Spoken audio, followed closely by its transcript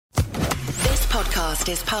podcast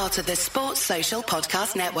is part of the Sports Social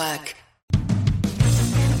Podcast Network.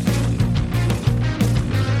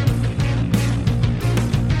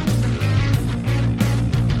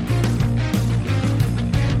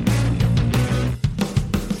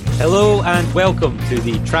 Hello and welcome to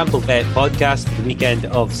the Trample Bet podcast for the weekend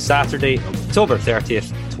of Saturday, October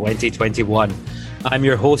 30th, 2021. I'm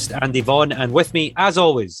your host, Andy Vaughan, and with me, as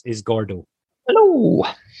always, is Gordo. Hello.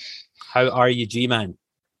 How are you, G-Man?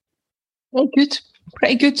 Good.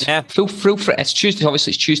 Pretty good. Yeah. Full it's Tuesday.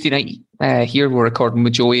 Obviously, it's Tuesday night. Here we're recording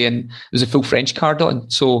with Joey, and there's a full French card on,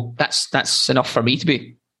 so that's enough for me to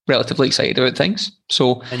be relatively excited about things.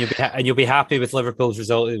 So, and you'll be happy with Liverpool's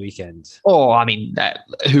result of the weekend. Oh, I mean,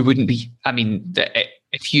 who wouldn't be? I mean,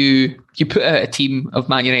 if you put out a team of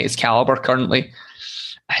Man United's caliber currently,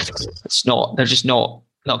 it's not. They're just not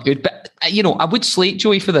good. But I would slate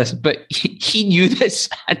Joey for this, but he knew this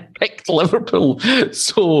and picked Liverpool.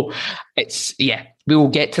 So we will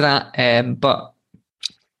get to that. But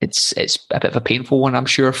it's a bit of a painful one, I'm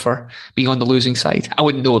sure, for being on the losing side. I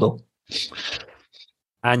wouldn't know though.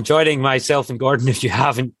 And joining myself and Gordon, if you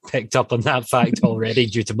haven't picked up on that fact already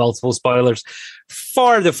due to multiple spoilers,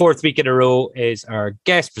 for the fourth week in a row is our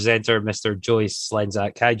guest presenter, Mr. Joey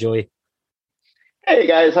Slenzak. Hi, Joey. Hey,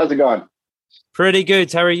 guys. How's it going? Pretty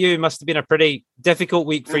good. How are you? Must have been a pretty difficult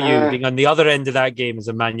week for you, being on the other end of that game as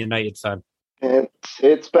a Man United fan.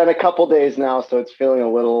 It's been a couple days now, so it's feeling a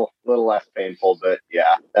little less painful. But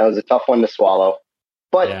yeah, that was a tough one to swallow.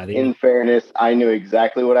 But in fairness, I knew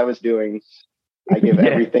exactly what I was doing. I give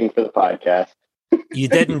everything for the podcast. You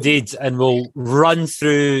did indeed, and we'll run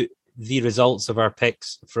through the results of our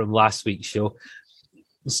picks from last week's show.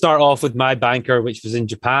 We'll start off with my banker, which was in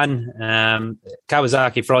Japan.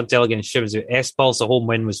 Kawasaki Frontale against Shimizu S-Pulse. A home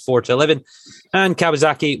win was 4-11. And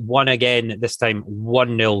Kawasaki won again, this time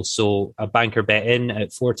 1-0. So a banker bet in at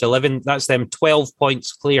 4-11. That's them 12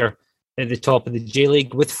 points clear at the top of the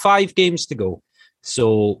J-League with 5 games to go.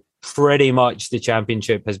 So pretty much the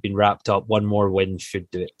championship has been wrapped up. One more win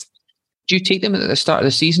should do it. Do you take them at the start of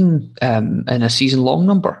the season in a season-long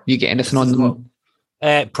number? You get anything on them?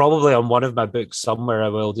 Probably on one of my books somewhere I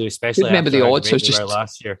will do, especially remember after the odds was just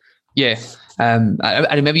last year. Yeah.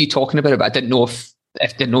 I remember you talking about it, but I didn't know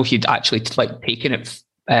if you'd actually taken it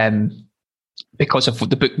because of what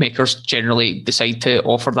the bookmakers generally decide to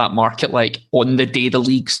offer that market on the day the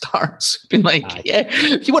league starts. Being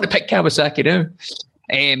if you want to pick Kawasaki now.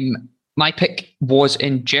 My pick was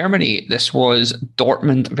in Germany. This was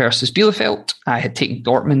Dortmund versus Bielefeld. I had taken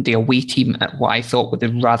Dortmund, the away team, at what I thought were the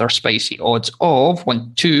rather spicy odds of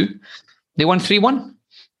 1-2. They won 3-1.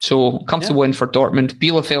 So comfortable win for Dortmund.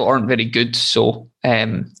 Bielefeld aren't very good, so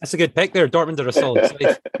that's a good pick there. Dortmund are a solid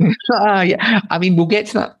side. Yeah, I mean we'll get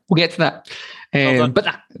to that. But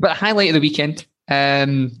the highlight of the weekend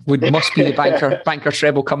must be the banker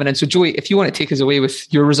treble coming in. So Joey, if you want to take us away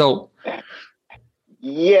with your result.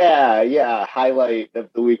 Yeah. Highlight of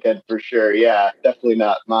the weekend for sure. Yeah, definitely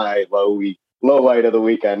not my low light of the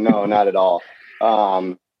weekend. No, not at all.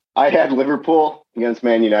 I had Liverpool against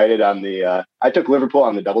Man United on the. I took Liverpool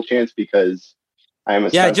on the double chance because I am a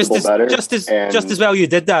sensible better. Just as well you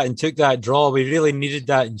did that and took that draw. We really needed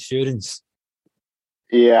that insurance.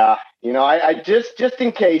 Yeah, I just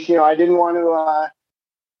in case. I didn't want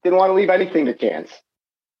to leave anything to chance.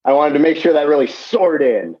 I wanted to make sure that really soared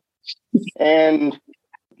in. And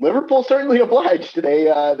Liverpool certainly obliged. They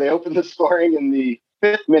opened the scoring in the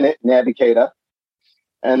 5th minute, Naby Keita.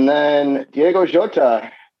 And then Diego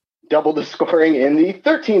Jota doubled the scoring in the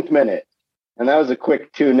 13th minute. And that was a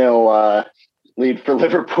quick 2-0 lead for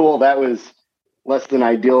Liverpool. That was less than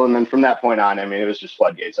ideal. And then from that point on, it was just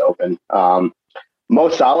floodgates open. Mo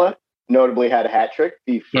Salah notably had a hat trick,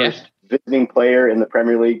 the first visiting player in the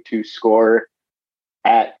Premier League to score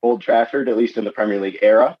at Old Trafford, at least in the Premier League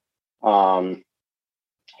era.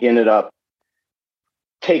 He ended up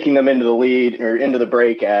taking them into the lead or into the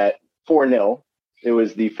break at 4-0. It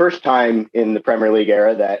was the first time in the Premier League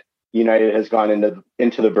era that United has gone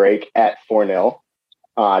into the break at 4-0,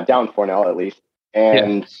 down 4-0 at least.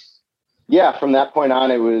 And from that point on,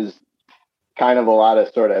 it was kind of a lot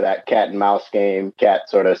of sort of that cat and mouse game, cat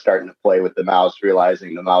sort of starting to play with the mouse,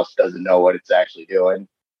 realizing the mouse doesn't know what it's actually doing.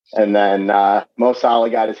 And then Mo Salah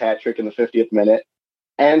got his hat trick in the 50th minute.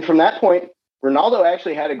 And from that point, Ronaldo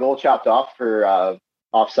actually had a goal chopped off for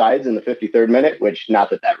offsides in the 53rd minute, which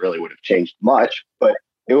not that really would have changed much, but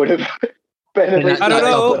it would have been at least. I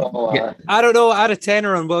don't know. I had a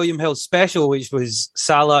tenner on William Hill's special, which was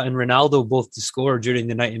Salah and Ronaldo both to score during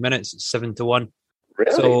the 90 minutes, 7-1.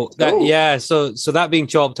 Really? So that being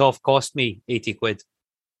chopped off cost me 80 quid.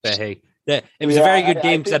 But hey, It was a very good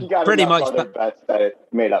game. I think you got pretty enough much other bets that it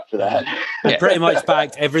made up for that. I pretty much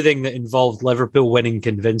backed everything that involved Liverpool winning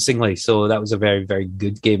convincingly. So that was a very, very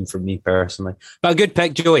good game for me personally. But a good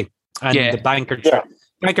pick, Joey. And the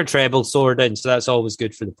banker treble soared in. So that's always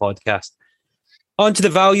good for the podcast. On to the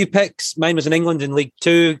value picks. Mine was in England in League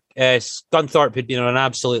Two. Scunthorpe had been on an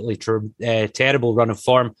absolutely terrible run of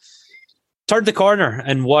form. Turned the corner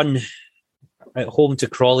and won at home to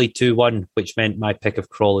Crawley 2-1, which meant my pick of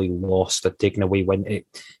Crawley lost. I'd taken away win.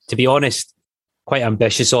 To be honest, quite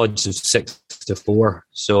ambitious odds of 6-4.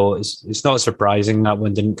 So it's not surprising that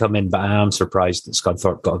one didn't come in, but I am surprised that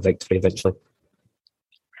Scunthorpe got a victory eventually.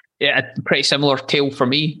 Yeah, pretty similar tale for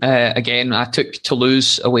me. Again, I took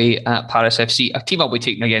Toulouse away at Paris FC, a team I'll be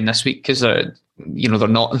taking again this week because they're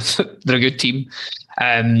not they're a good team,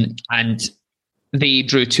 and they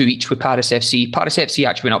drew 2 each with Paris FC. Paris FC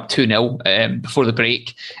actually went up 2-0 before the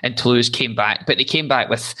break, and Toulouse came back. But they came back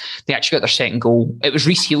they actually got their second goal. It was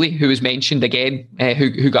Reece Healy who was mentioned again,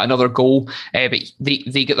 who got another goal. But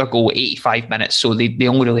they got their goal 85 minutes, so they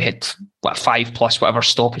only really had 5 plus whatever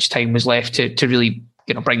stoppage time was left to really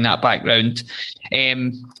bring that back round.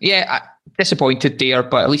 Disappointed there,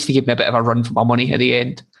 but at least they gave me a bit of a run for my money at the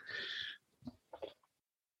end.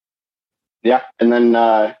 Yeah, and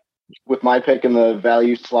then with my pick in the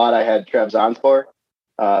value slot, I had Trabzonspor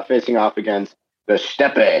facing off against the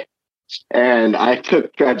Steppe. And I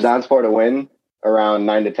took Trabzonspor to win around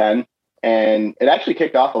 9-10. And it actually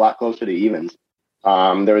kicked off a lot closer to evens.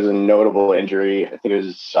 There was a notable injury. I think it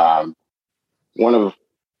was one of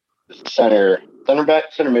the center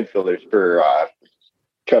midfielders for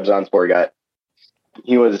Trabzonspor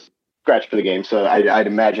he was scratched for the game. So I'd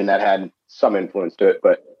imagine that had some influence to it.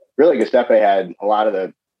 But really, Giuseppe had a lot of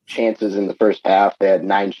the chances in the first half. They had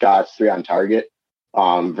 9 shots, 3 on target,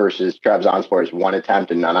 versus Trabzonspor's 1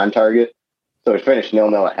 attempt and none on target. So it finished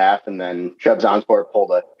 0-0 at half, and then Trabzonspor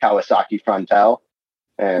pulled a Kawasaki frontal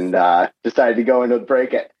and decided to go into the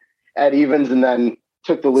break at evens, and then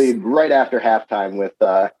took the lead right after halftime with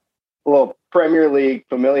a little Premier League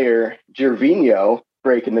familiar Gervinho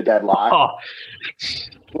breaking the deadlock. Oh.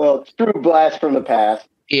 Well, true blast from the past.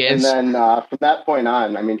 Yes. And then from that point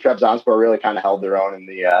on, I mean, Trabzonspor really kind of held their own in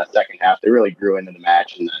the second half. They really grew into the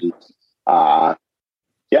match. And then,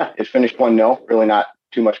 it finished 1-0. Really not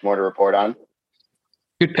too much more to report on.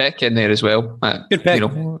 Good pick in there as well. Good pick.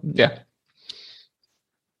 Yeah.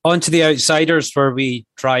 On to the outsiders, where we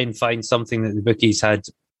try and find something that the bookies had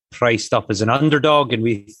priced up as an underdog and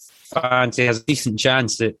we fancy has a decent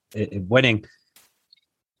chance at winning.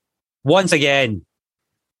 Once again,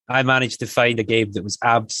 I managed to find a game that was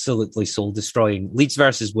absolutely soul-destroying. Leeds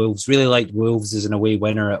versus Wolves. Really liked Wolves as an away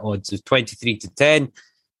winner at odds of 23-10.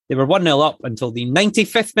 They were 1-0 up until the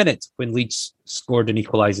 95th minute when Leeds scored an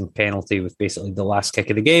equalising penalty with basically the last kick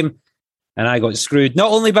of the game. And I got screwed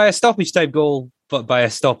not only by a stoppage time goal, but by a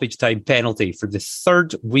stoppage time penalty for the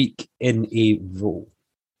 3rd week in a row.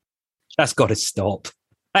 That's got to stop.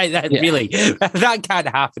 Really, that can't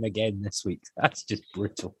happen again this week. That's just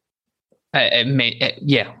brutal. I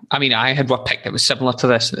mean, I had one pick that was similar to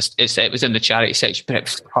this. It was in the charity section, but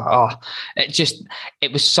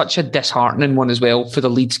it was such a disheartening one as well for the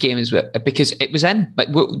Leeds game as well, because it was in, like,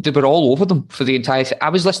 they were all over them for the entire. I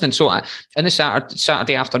was listening, so in the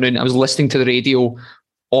Saturday afternoon, I was listening to the radio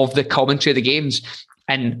of the commentary of the games,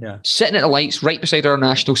 and sitting at the lights right beside our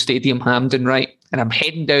national stadium, Hampden, right, and I'm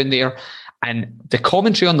heading down there, and the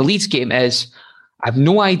commentary on the Leeds game is, I have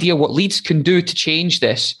no idea what Leeds can do to change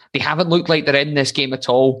this. They haven't looked like they're in this game at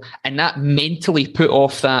all. And that mentally put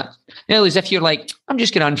off that. As if you're like, I'm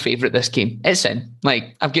just going to unfavourite this game. It's in.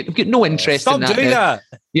 Like, I've got no interest in that. Stop doing that.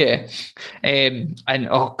 Yeah. And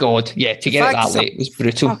oh, God. Yeah, to get it that late was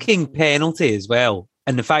brutal. Fucking penalty as well.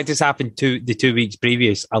 And the fact it's happened the 2 weeks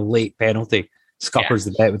previous, a late penalty, scuppers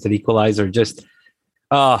the bet with an equaliser. Just,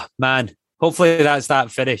 oh, man. Hopefully that's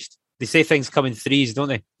that finished. They say things come in threes, don't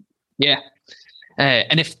they? Yeah.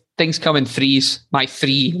 And if things come in threes, my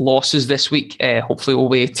 3 losses this week, hopefully will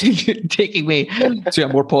be taking me to a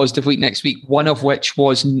more positive week next week. One of which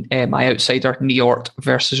was my outsider, Niort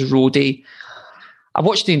versus Rode. I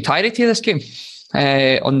watched the entirety of this game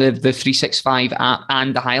on the 365 app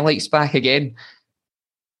and the highlights back again.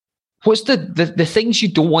 What's the things you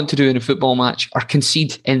don't want to do in a football match are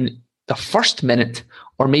concede in the first minute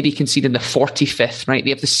or maybe concede in the 45th, right?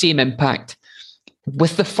 They have the same impact.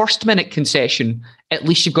 With the first minute concession, at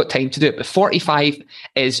least you've got time to do it. But 45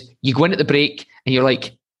 is you go in at the break and you're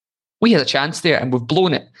like, we had a chance there and we've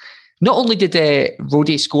blown it. Not only did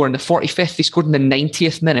Rode score in the 45th, they scored in the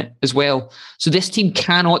 90th minute as well. So this team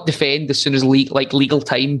cannot defend as soon as legal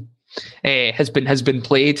time has been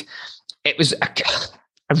played. It was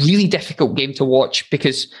a really difficult game to watch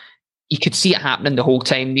because you could see it happening the whole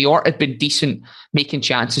time. New York had been decent making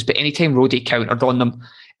chances, but anytime Rodé countered on them,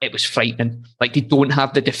 it was frightening. Like, they don't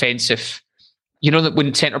have the defensive, that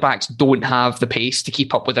when centre-backs don't have the pace to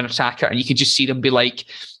keep up with an attacker, and you could just see them be like,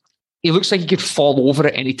 he looks like he could fall over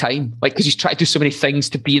at any time, like, because he's trying to do so many things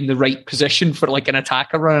to be in the right position for like an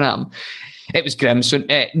attacker running at him. It was grim. So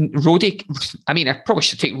Rodé, I probably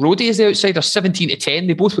should take Rodé as the outsider, 17-10.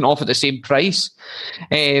 They both went off at the same price.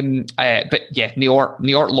 But yeah, New York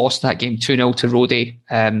lost that game 2-0 to Rodé,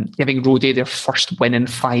 giving Rodé their first win in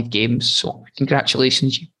 5 games. So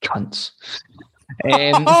congratulations, you cunts.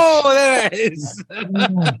 There it is.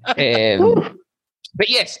 But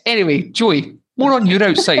yes, anyway, Joey, more on your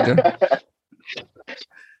outsider.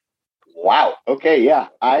 Wow. Okay. Yeah.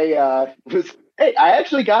 I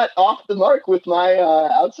actually got off the mark with my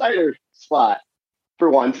outsider slot for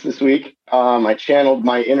once this week. I channeled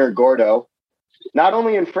my inner Gordo, not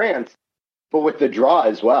only in France, but with the draw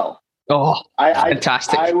as well. Oh,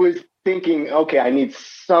 fantastic. I was thinking, okay, I need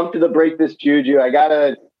something to break this juju. I got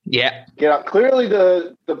to get out. Clearly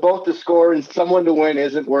the both to score and someone to win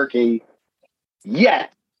isn't working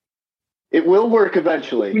yet. It will work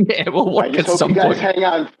eventually. Yeah, it will work. I just hope you guys hang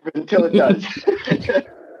on until it does.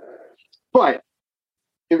 But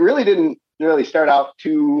it really didn't start out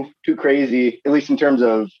too crazy, at least in terms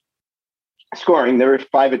of scoring. There were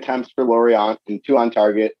 5 attempts for Lorient and 2 on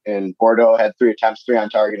target, and Bordeaux had 3 attempts, 3 on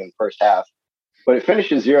target in the first half. But it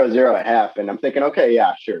finishes 0-0 at half, and I'm thinking, okay,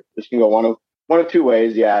 yeah, sure, this can go one of 2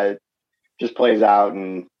 ways. Yeah, it just plays out,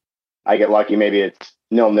 and I get lucky. Maybe it's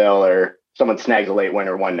 0-0 or someone snags a late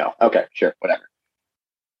winner 1-0. Okay, sure, whatever.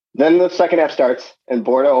 Then the second half starts, and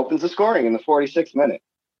Bordeaux opens the scoring in the 46th minute.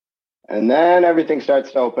 And then everything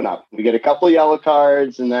starts to open up. We get a couple of yellow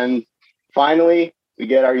cards, and then finally we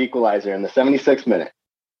get our equalizer in the 76th minute.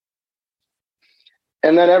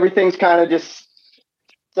 And then everything's kind of just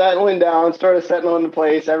settling down, sort of settling into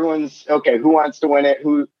place. Everyone's, okay, who wants to win it?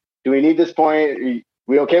 Who do we need this point? Are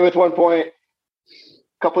we okay with 1 point?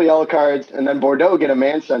 Couple of yellow cards, and then Bordeaux get a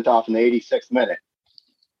man sent off in the 86th minute.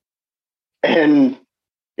 And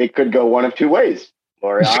it could go one of 2 ways.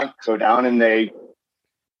 Lorient go down and they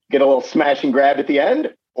get a little smash and grab at the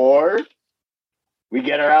end, or we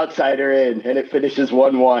get our outsider in and it finishes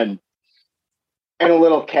 1-1. And a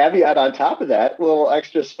little caveat on top of that, a little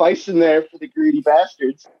extra spice in there for the greedy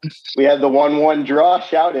bastards. We had the 1-1 draw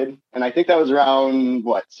shouted, and I think that was around,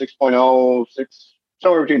 6.0, 6,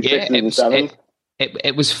 somewhere between 6 and 7.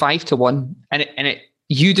 It was 5-1, and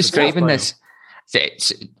you describing this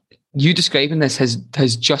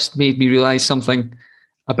has just made me realize something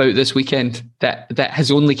about this weekend that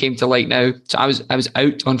has only came to light now. So I was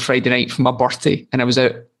out on Friday night for my birthday, and I was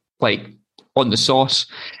out like on the sauce,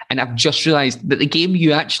 and I've just realised that the game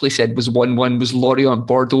you actually said was 1-1 was Lorient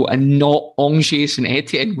Bordeaux and not Angers and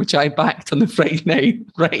Etienne, which I backed on the Friday night,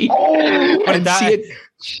 right? Oh, and it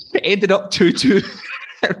ended up 2-2.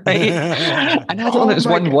 Right, and I thought it was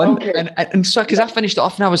 1-1, okay. and so because I finished it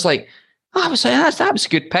off, and I was like, that was a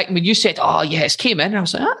good pick. I mean, you said, oh yes, came in, and I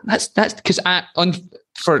was like, that's because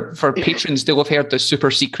for patrons, they'll have heard the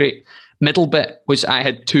super secret middle bit was I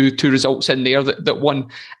had two results in there that won,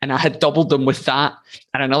 and I had doubled them with that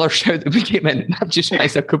and another shout that we came in, and I've just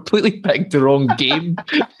realised I completely picked the wrong game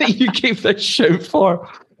that you gave this shout for.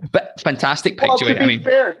 But fantastic pick, Joey. To be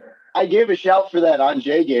fair, I gave a shout for that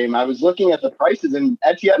Angers game. I was looking at the prices, and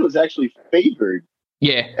Etienne was actually favored.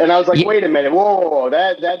 Yeah. And I was like, wait a minute. Whoa,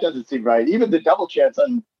 that doesn't seem right. Even the double chance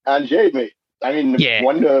on Angers, I mean,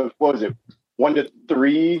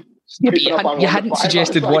 1-3. Yeah, but you hadn't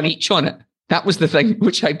suggested one each on it. That was the thing,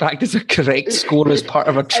 which I backed as a correct score as part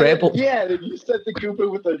of a treble. Yeah, then you said the Cooper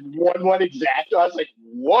with a 1-1 exact. I was like,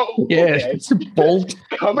 whoa. Yeah, okay. It's bold.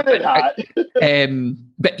 Coming in hot.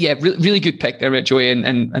 But yeah, really good pick there, Joey,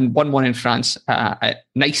 and 1-1 in France.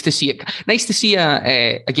 Nice to see it. Nice to see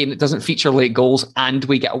a game that doesn't feature late goals and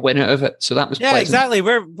we get a win out of it. So that was pleasant. Exactly.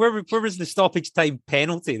 Where was the stoppage time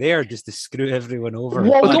penalty there just to screw everyone over?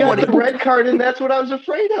 Well, we got the red card, and that's what I was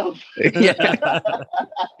afraid of. Yeah.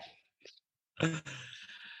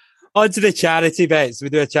 On to the charity bets. We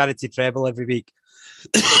do a charity treble every week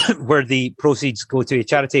where the proceeds go to a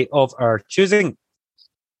charity of our choosing.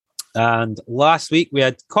 And last week we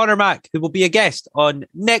had Connor Mack, who will be a guest on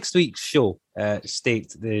next week's show,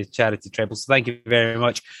 staked the charity treble. So thank you very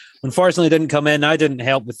much. Unfortunately, didn't come in. I didn't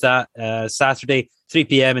help with that. Saturday, 3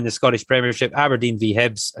 p.m. in the Scottish Premiership, Aberdeen v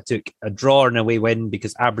Hibs. I took a draw and away win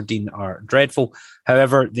because Aberdeen are dreadful.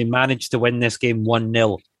 However, they managed to win this game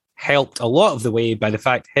 1-0. Helped a lot of the way by the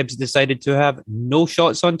fact Hibs decided to have no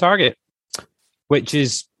shots on target, which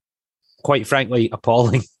is quite frankly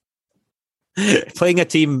appalling. Playing a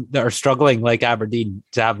team that are struggling like Aberdeen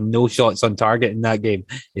to have no shots on target in that game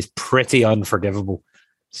is pretty unforgivable.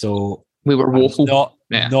 So we were woeful. Not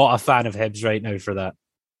a fan of Hibs right now for that.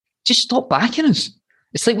 Just stop backing us.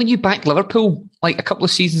 It's like when you backed Liverpool like a couple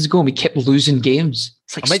of seasons ago and we kept losing games.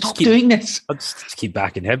 It's like, stop doing this. I'll just keep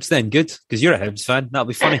backing Hibs then. Good, because you're a Hibs fan. That'll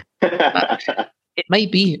be funny. It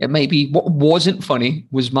might be. What wasn't funny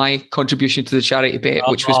was my contribution to the charity bet,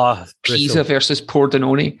 which was Pisa versus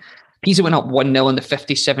Pordenone. Pisa went up 1-0 in the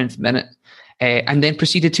 57th minute and then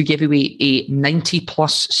proceeded to give away a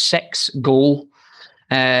 90+6 goal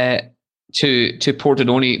to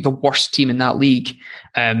Pordenone, the worst team in that league.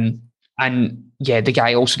 And yeah, the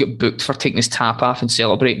guy also got booked for taking his tap off and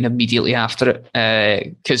celebrating immediately after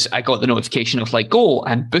it because I got the notification of like goal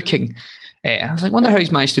and booking. I was like, wonder how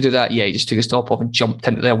he's managed to do that. Yeah, he just took his top off and jumped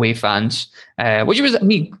into the away fans, which was,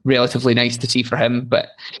 relatively nice to see for him, but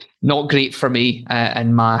not great for me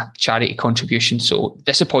and my charity contribution. So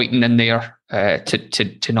disappointing in there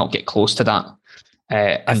to not get close to that.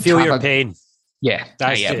 I feel your pain. Yeah,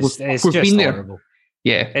 it's we've just been there. Horrible.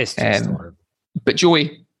 Yeah, it's just horrible. But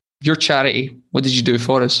Joey, your charity, what did you do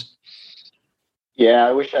for us? Yeah,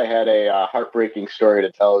 I wish I had a heartbreaking story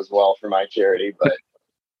to tell as well for my charity, but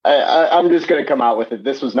I'm just going to come out with it.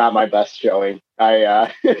 This was not my best showing.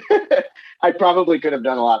 I probably could have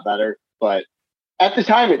done a lot better, but at the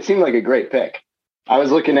time it seemed like a great pick. I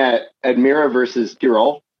was looking at Admira versus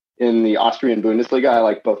Tirol in the Austrian Bundesliga. I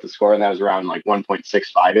liked both the score, and that was around like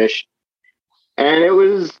 1.65-ish. And it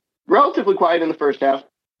was relatively quiet in the first half.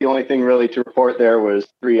 The only thing really to report there was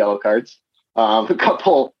 3 yellow cards. A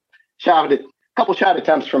couple shot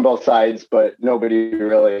attempts from both sides, but nobody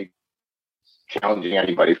really challenging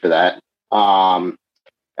anybody for that. And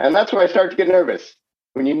that's where I start to get nervous.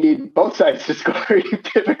 When you need both sides to score, you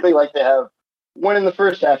typically like to have one in the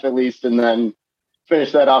first half at least, and then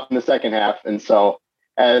finish that off in the second half. And so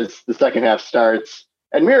as the second half starts,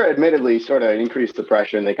 Admira admittedly sort of increased the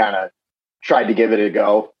pressure, and they kind of tried to give it a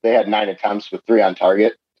go. They had 9 attempts with 3 on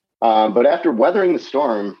target. But after weathering the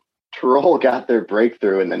storm, Tirol got their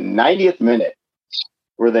breakthrough in the 90th minute,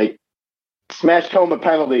 where they smashed home a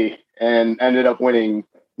penalty and ended up winning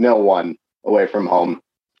 0-1 away from home.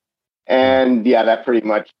 And yeah, that pretty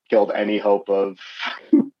much killed any hope of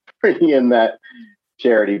bringing in that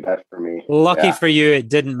charity bet for me. Lucky for you, it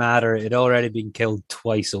didn't matter. It had already been killed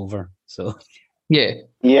twice over. So yeah.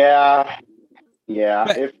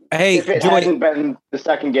 But, if it Joey, hadn't been the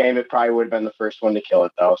second game, it probably would have been the first one to kill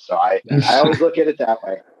it, though. So I always look at it that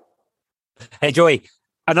way. Hey, Joey,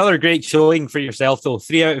 another great showing for yourself, though.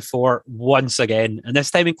 3 out of 4 once again, and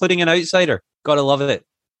this time including an outsider. Gotta love it.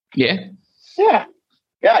 Yeah.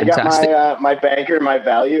 I got my banker, my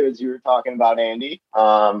value, as you were talking about, Andy.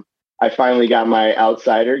 I finally got my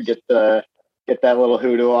outsider. Get that little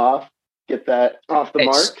hoodoo off. Get that off the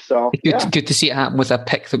mark. So good to see it happen with a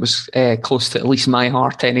pick that was close to at least my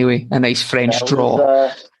heart anyway. A nice French draw.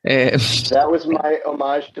 That was my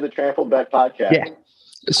homage to the Trampled Bet podcast. Yeah.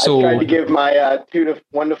 So I tried to give my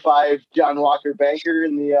 1 to 5 John Walker banker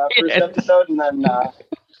in the first episode, and then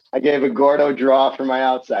I gave a Gordo draw for my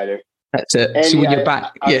outsider. That's it. And so when you're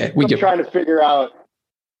back, I'm trying to figure out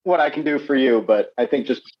what I can do for you, but I think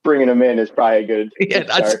just bringing them in is probably a good. Yeah,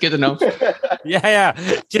 that's good enough. Yeah.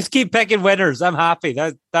 Just keep picking winners. I'm happy.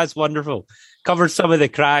 That's wonderful. Covered some of the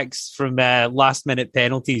cracks from last minute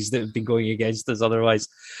penalties that have been going against us otherwise.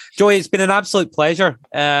 Joey, it's been an absolute pleasure.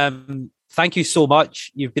 Thank you so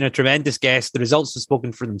much. You've been a tremendous guest. The results have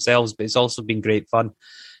spoken for themselves, but it's also been great fun.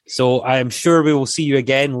 So I am sure we will see you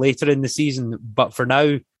again later in the season. But for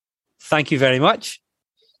now, thank you very much.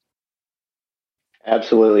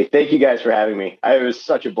 Absolutely. Thank you guys for having me. It was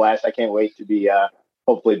such a blast. I can't wait to be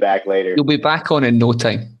hopefully back later. You'll be back on in no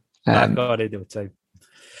time. In no time.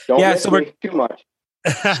 Don't miss me too much.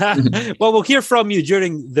 Well, we'll hear from you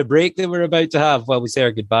during the break that we're about to have while we say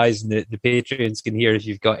our goodbyes, and the Patreons can hear if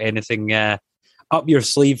you've got anything up your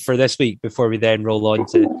sleeve for this week before we then roll on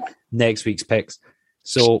to next week's picks.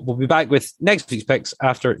 So we'll be back with next week's picks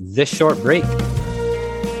after this short break.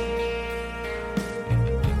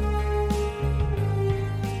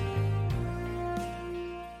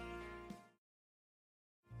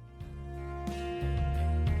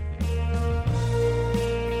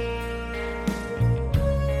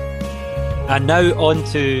 And now on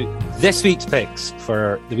to this week's picks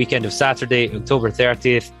for the weekend of Saturday, October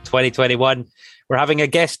 30th, 2021. We're having a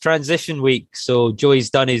guest transition week. So Joey's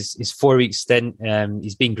done his 4-week stint.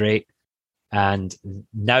 He's been great. And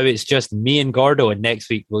now it's just me and Gordo. And next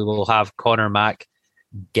week we will have Connor Mack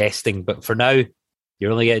guesting. But for now,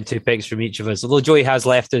 you're only getting 2 picks from each of us. Although Joey has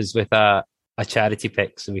left us with a charity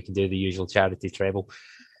pick, so we can do the usual charity treble.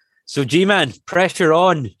 So, G-Man, pressure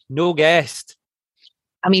on. No guest.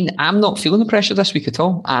 I mean, I'm not feeling the pressure this week at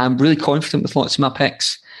all. I'm really confident with lots of my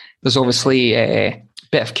picks. There's obviously a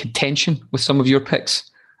bit of contention with some of your picks,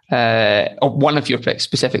 or one of your picks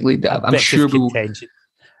specifically. That I'm sure we'll.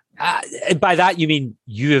 By that, you mean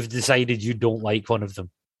you have decided you don't like one of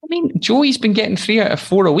them? I mean, Joey's been getting 3 out of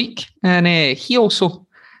 4 a week, and he also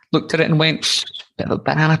looked at it and went, bit of a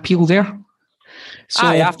banana peel there. So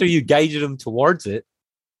after you guided him towards it.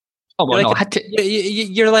 Oh well, no,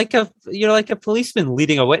 you're like a policeman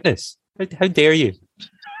leading a witness. How dare you?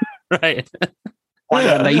 Right. Point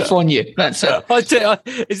a knife on you. That's it.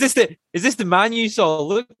 Is this the man you saw?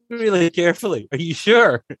 Look really carefully. Are you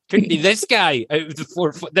sure? Couldn't be this guy out of the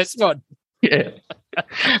 4 foot. This one. Yeah.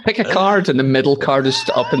 Pick a card, and the middle card is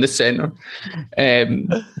up in the centre.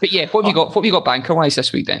 But yeah, what have you got banker wise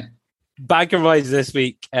this week then? Banker wise this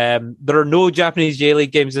week, there are no Japanese J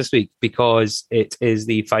League games this week because it is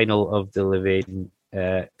the final of the Levain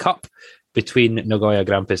Cup between Nagoya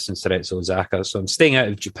Grampus and Cerezo Osaka. So I'm staying out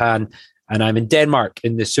of Japan, and I'm in Denmark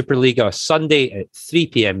in the Superliga Sunday at 3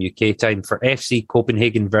 p.m. UK time for FC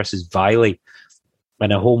Copenhagen versus Vejle.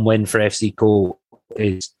 And a home win for FC Co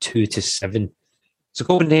is 2-7. So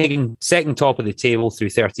Copenhagen, second top of the table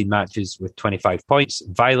through 13 matches with 25 points.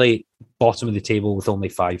 Vejle, bottom of the table with only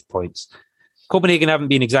 5 points. Copenhagen haven't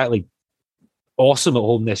been exactly awesome at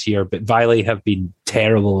home this year, but Vejle have been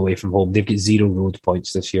terrible away from home. They've got 0 road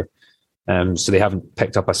points this year. So they haven't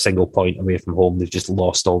picked up a single point away from home. They've just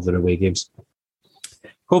lost all their away games.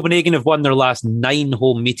 Copenhagen have won their last 9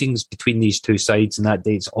 home meetings between these two sides, and that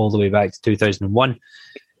dates all the way back to 2001.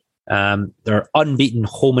 They're unbeaten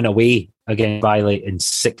home and away against Vejle in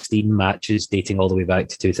 16 matches dating all the way back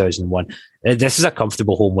to 2001. This is a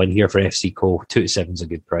comfortable home win here for FC Co. 2-7 is a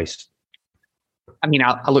good price. I mean,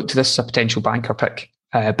 I looked at this as a potential banker pick,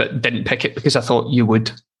 but didn't pick it because I thought you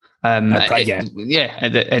would. And I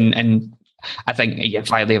think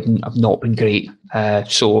Vejle have not been great.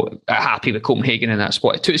 So happy with Copenhagen in that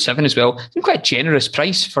spot. 2-7 as well. It's quite a generous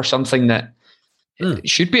price for something that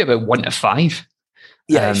should be about 1-5.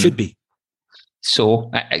 Yeah, it should be. So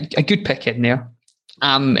a good pick in there.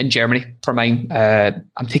 In Germany for mine.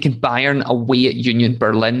 I'm taking Bayern away at Union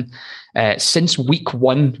Berlin. Since week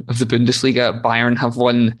 1 of the Bundesliga, Bayern have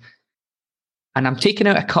won, and I'm taking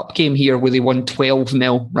out a cup game here where they won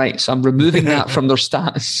 12-0, right? So I'm removing that from their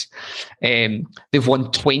stats. They've won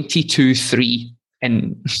 22-3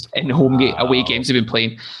 in away games they've been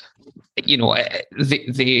playing. You know,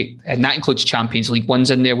 they and that includes Champions League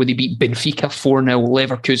ones in there where they beat Benfica 4-0,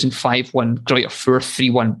 Leverkusen 5-1, Greuther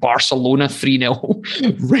Fürth 3-1, Barcelona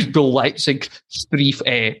 3-0, Red Bull Leipzig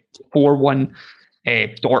 4-1, Dortmund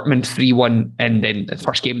 3-1, and then the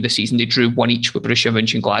first game of the season they drew 1 each with Borussia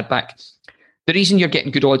Mönchengladbach. The reason you're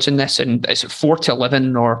getting good odds in this, and it's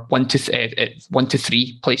 4-11 or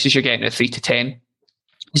 1-3 places you're getting at 3-10.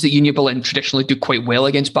 Is that Union Berlin traditionally do quite well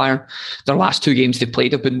against Bayern. Their last 2 games they've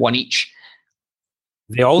played have been 1 each.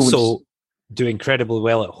 They also do incredibly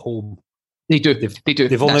well at home. They do.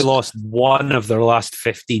 They've only lost 1 of their last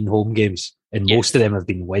 15 home games, and most of them have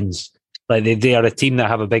been wins. Like they are a team that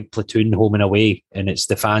have a big platoon home and away, and it's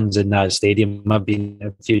the fans in that stadium. I've been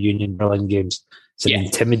at a few Union Berlin games. It's an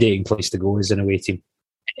intimidating place to go as an away team.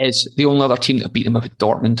 It is. The only other team that beat them was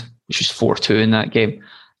Dortmund, which was 4-2 in that game.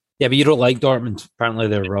 Yeah, but you don't like Dortmund. Apparently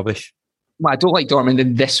they're rubbish. Well, I don't like Dortmund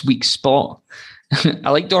in this week's spot.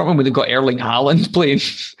 I like Dortmund when they've got Erling Haaland playing.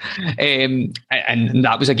 And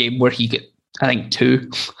that was a game where he got, I think,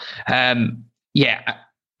 2.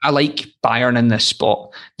 I like Bayern in this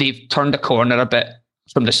spot. They've turned a corner a bit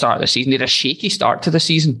from the start of the season. They had a shaky start to the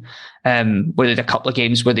season where they had a couple of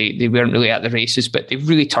games where they weren't really at the races, but they've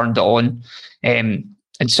really turned it on.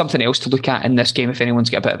 And something else to look at in this game, if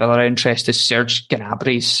anyone's got a bit of other interest, is Serge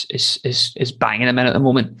Gnabry is banging him in at the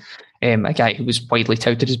moment. A guy who was widely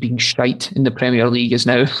touted as being shite in the Premier League is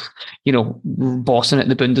now, bossing it in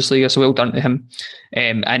the Bundesliga. So well done to him.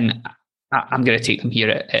 And I'm going to take them here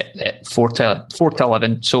at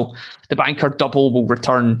 4-11. So the banker double will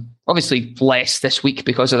return. Obviously less this week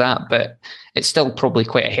because of that, but it's still probably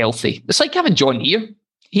quite a healthy. It's like having John here.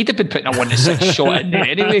 He'd have been putting a 1-6 shot in there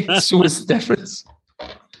anyway. So what's the difference?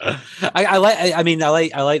 I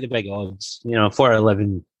like the big odds.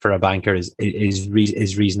 4-11 for a banker is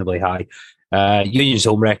reasonably high. Union's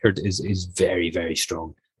home record is very, very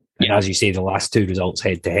strong. And as you say, the last 2 results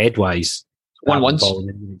head to head wise,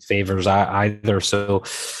 1-1 favors either. So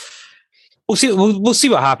we'll see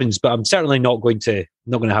what happens. But I'm certainly not going to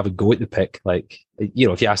have a go at the pick. Like, if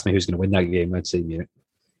you ask me who's going to win that game, I'd say Munich.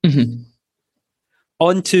 Mm-hmm.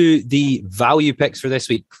 On to the value picks for this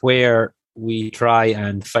week, where we try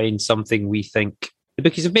and find something we think the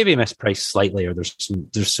bookies have maybe mispriced slightly, or there's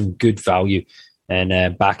some good value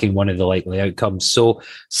in backing one of the likely outcomes. So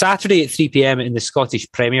Saturday at 3 p.m. in the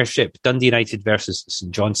Scottish Premiership, Dundee United versus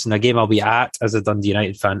St Johnstone, a game I'll be at as a Dundee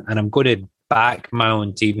United fan, and I'm going to back my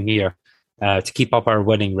own team here to keep up our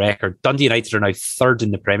winning record. Dundee United are now third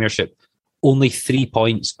in the Premiership, only 3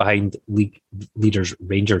 points behind league leaders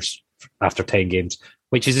Rangers after 10 games,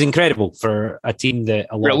 which is incredible for a team that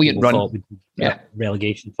a lot of people thought would be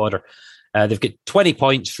relegation fodder. They've got 20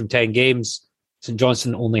 points from 10 games. St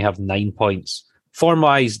Johnstone only have 9 points.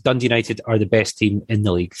 Form-wise, Dundee United are the best team in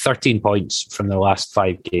the league. 13 points from their last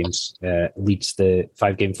 5 games leads the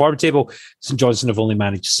 5-game form table. St Johnstone have only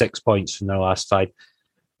managed 6 points from their last 5.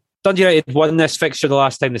 Dundee United won this fixture the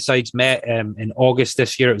last time the sides met in August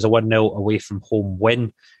this year. It was a 1-0 away from home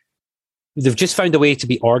win. They've just found a way to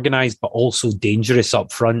be organised but also dangerous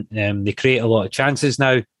up front. They create a lot of chances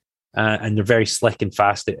now, and they're very slick and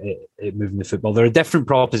fast at moving the football. They're a different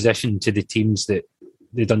proposition to the teams that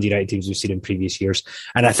the Dundee United teams we've seen in previous years.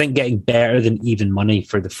 And I think getting better than even money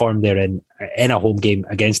for the form they're in a home game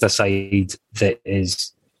against a side that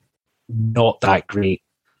is not that great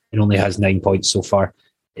and only has 9 points so far,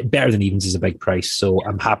 better than evens is a big price. So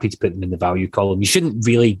I'm happy to put them in the value column. You shouldn't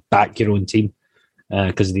really back your own team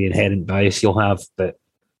because of the inherent bias you'll have, but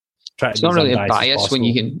it's not really a bias when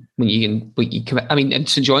you can. I mean, and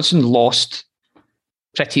St Johnstone lost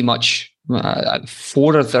pretty much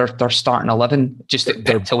 4 of their starting 11 just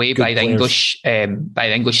picked away by the English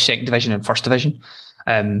second division and first division,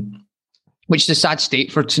 which is a sad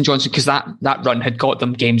state for St Johnstone because that run had got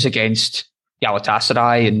them games against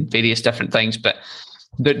Galatasaray and various different things, but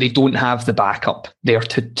they don't have the backup there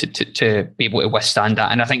to be able to withstand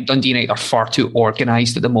that. And I think Dundee United are far too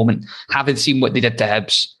organised at the moment. Having seen what they did to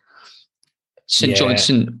Hibs, St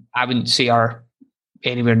Johnstone, I wouldn't say are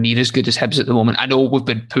anywhere near as good as Hibs at the moment. I know we've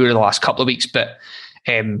been poor the last couple of weeks, but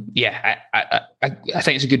I think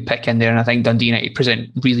it's a good pick in there, and I think Dundee United present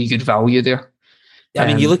really good value there. I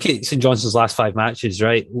mean, you look at St Johnstone's last 5 matches,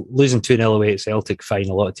 right? Losing 2-0 away at Celtic, fine.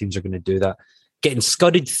 A lot of teams are going to do that. Getting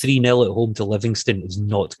scudded 3-0 at home to Livingston is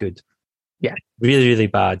not good. Yeah. Really, really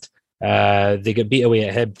bad. They got beat away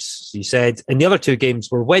at Hibs, you said. And the other 2 games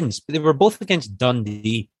were wins, but they were both against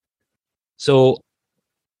Dundee. So,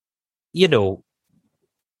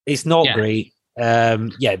 it's not great. The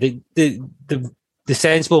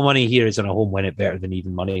sensible money here is on a home win at better than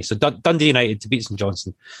even money. So Dundee United to beat St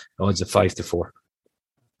Johnstone, odds of 5-4.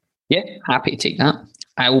 Yeah, happy to take that.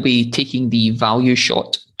 I will be taking the value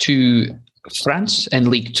shot to France in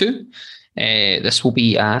League 2. This will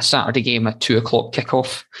be a Saturday game at 2:00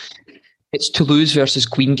 kickoff. It's Toulouse versus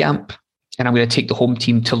Guingamp, and I'm going to take the home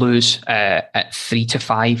team Toulouse at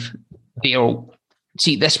 3-5.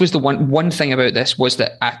 See, this was the one thing about this was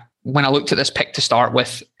that when I looked at this pick to start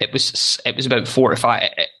with, it was about 4-5.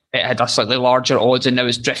 It had a slightly larger odds, and now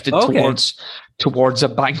it's drifted towards a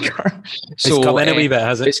banker. So it's come in a wee bit,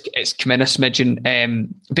 has it? It's come in a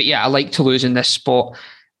smidgen. But yeah, I like Toulouse in this spot.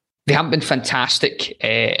 They haven't been fantastic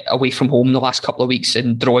away from home the last couple of weeks,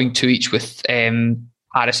 and drawing 2-2 with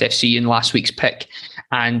Paris FC in last week's pick,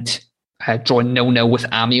 and drawing 0-0 with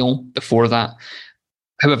Amiens before that.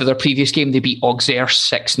 However, their previous game, they beat Auxerre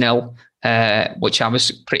 6-0, which I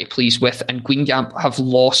was pretty pleased with. And Guingamp have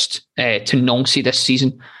lost to Nancy this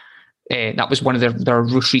season. That was one of their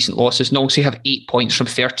most recent losses. Nancy have 8 points from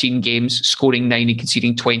 13 games, scoring 9 and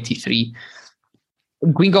conceding 23.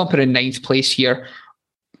 Guingamp are in 9th place here.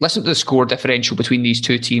 Listen to the score differential between these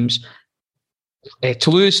 2 teams.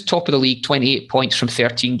 Toulouse, top of the league, 28 points from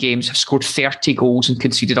 13 games, have scored 30 goals and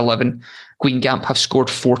conceded 11. Guingamp have scored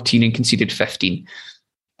 14 and conceded 15.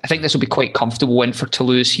 I think this will be quite comfortable win for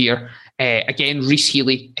Toulouse here. Again, Rhys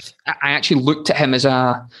Healy, I actually looked at him as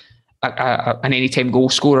an anytime goal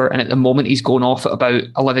scorer, and at the moment he's going off at about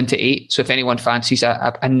 11-8. So if anyone fancies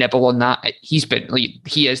a nibble on that,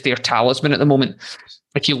 he is their talisman at the moment.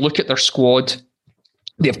 If you look at their squad,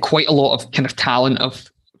 they have quite a lot of kind of talent of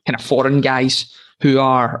kind of foreign guys who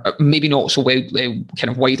are maybe not so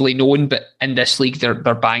widely known, but in this league they're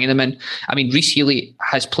banging them in. I mean, Rhys Healy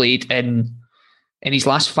has played in his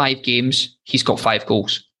last 5 games, he's got 5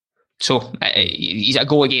 goals. So he's a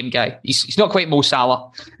goal a game guy. He's not quite Mo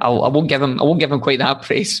Salah. I won't give him quite that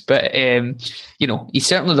praise, but he's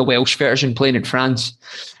certainly the Welsh version playing in France.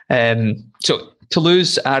 So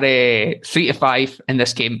Toulouse are 3-5 in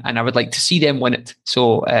this game, and I would like to see them win it.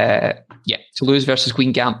 So Toulouse versus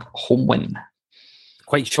Guingamp, home win.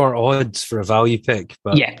 Quite short odds for a value pick,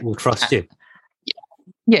 but we'll trust you.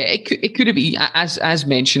 Yeah, it could have been, as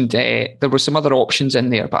mentioned, there were some other options in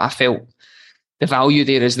there, but I felt the value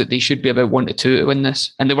there is that they should be about 1-2 to win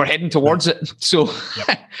this, and they were heading towards it. So,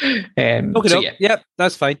 Yep,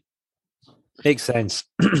 that's fine. Makes sense.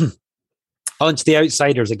 On to the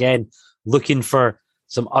outsiders again, looking for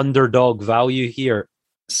some underdog value here.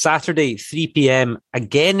 Saturday, 3 p.m,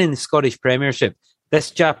 again in the Scottish Premiership.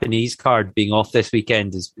 This Japanese card being off this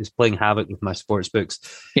weekend is playing havoc with my sports books.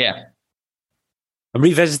 Yeah. I'm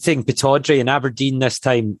revisiting Pittodrie and Aberdeen this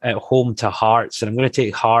time at home to Hearts, and I'm going to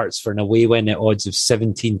take Hearts for an away win at odds of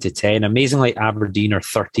 17-10. Amazingly, Aberdeen are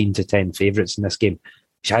 13-10 favourites in this game,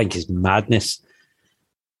 which I think is madness.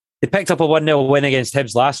 They picked up a 1-0 win against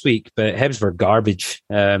Hibs last week, but Hibs were garbage.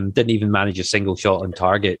 Didn't even manage a single shot on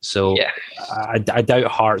target. So I doubt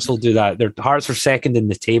Hearts will do that. Hearts are second in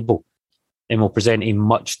the table and will present a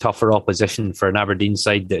much tougher opposition for an Aberdeen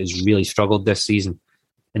side that has really struggled this season.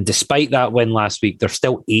 And despite that win last week, they're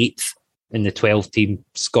still 8th in the 12-team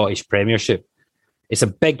Scottish Premiership. It's a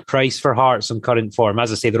big price for Hearts on current form.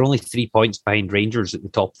 As I say, they're only 3 points behind Rangers at the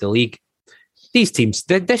top of the league. These teams,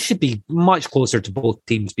 this should be much closer to both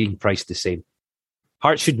teams being priced the same.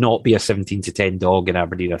 Hearts should not be a 17-10 dog and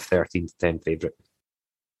Aberdeen a 13-10 favourite.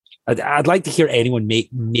 I'd like to hear anyone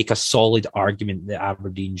make a solid argument that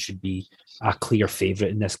Aberdeen should be a clear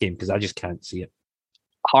favourite in this game, because I just can't see it.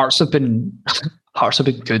 Hearts have been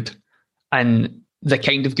good, and the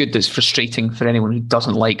kind of good that's frustrating for anyone who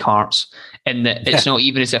doesn't like Hearts. And that it's not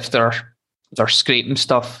even as if they're scraping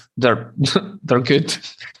stuff. They're good.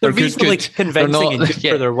 They're reasonably convincing and good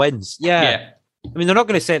for their wins. Yeah. I mean, they're not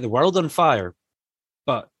going to set the world on fire,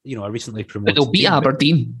 but I recently promoted. But they'll beat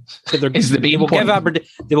Aberdeen. They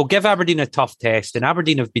will give Aberdeen a tough test, and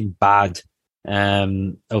Aberdeen have been bad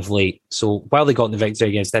of late. So while they got the victory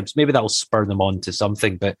against Hibs, maybe that will spur them on to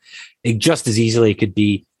something. But it just as easily could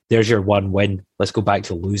be, there's your one win. Let's go back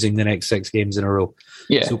to losing the next 6 games in a row.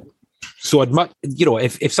 Yeah. So I'd much,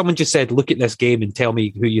 if someone just said, look at this game and tell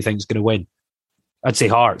me who you think is going to win, I'd say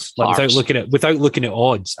Hearts. Without looking at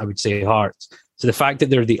odds, I would say Hearts. So the fact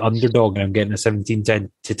that they're the underdog and I'm getting a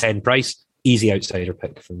 17-10 price, easy outsider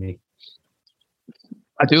pick for me.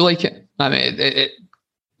 I do like it. I mean,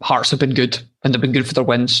 Hearts have been good, and they've been good for their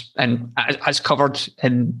wins, and as covered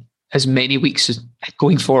in as many weeks as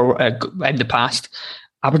going forward in the past,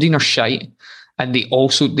 Aberdeen are shite, and they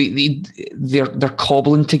also they're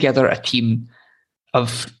cobbling together a team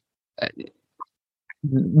of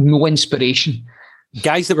no inspiration.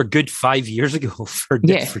 Guys that were good 5 years ago for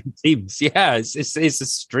different teams. Yeah, it's a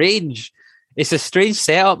strange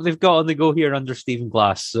setup they've got on the go here under Stephen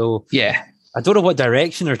Glass. So yeah, I don't know what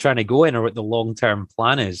direction they're trying to go in or what the long term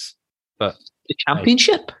plan is. But the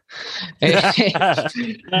championship,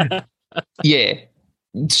 yeah.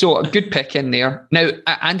 So a good pick in there. Now,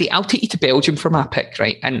 Andy, I'll take you to Belgium for my pick,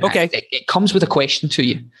 right? And okay, it comes with a question to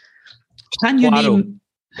you. Can you name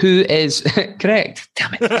who is correct?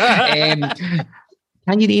 Damn it.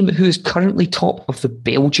 Can you name who is currently top of the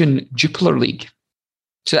Belgian Jupiler League?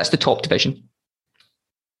 So that's the top division.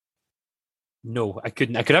 No, I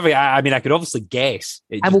couldn't. I could obviously guess.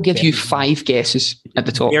 I will give you 5 guesses at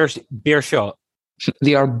the top. Beerschot.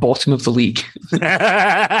 They are bottom of the league.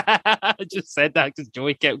 I just said that because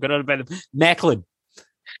Joey kept going on about them. Mechelen.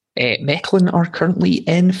 Mechelen are currently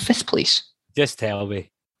in 5th place. Just tell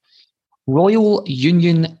me. Royal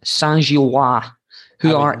Union Saint-Gilloise,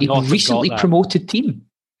 who are a recently promoted team.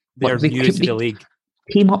 They're new to the league.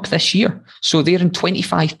 Came up this year. So they're in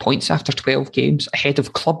 25 points after 12 games, ahead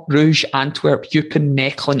of Club Brugge, Antwerp, Eupen,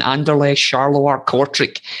 Mechelen, Anderlecht, Charleroi,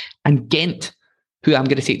 Kortrijk, and Ghent, who I'm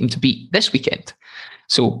going to take them to beat this weekend.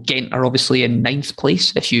 So Ghent are obviously in 9th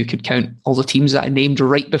place, if you could count all the teams that I named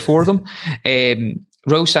right before them.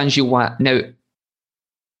 Royal Saint-Gilloise, now,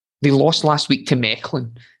 they lost last week to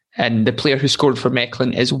Mechelen, and the player who scored for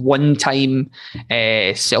Mechelen is one-time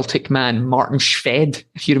Celtic man, Martin Schved.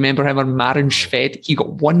 If you remember him, or Marin Schved, he got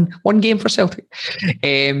one game for Celtic.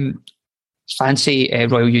 Fancy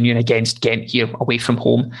Royal Union against Ghent here, away from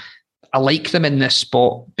home. I like them in this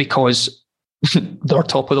spot because they're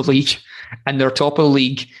top of the league, and they're top of the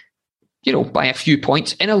league, by a few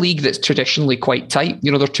points in a league that's traditionally quite tight.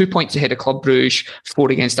 They're 2 points ahead of Club Brugge,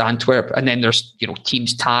 4 against Antwerp, and then there's,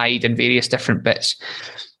 teams tied in various different bits.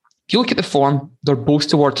 If you look at the form, they're both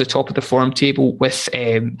towards the top of the form table with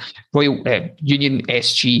Royal Union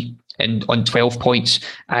SG on 12 points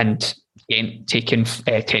and Ghent taking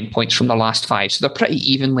 10 points from their last 5. So they're pretty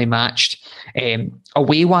evenly matched.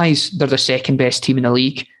 Away-wise, they're the second best team in the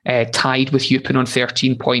league, tied with Eupen on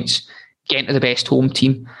 13 points. Ghent are the best home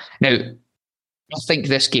team. Now, I think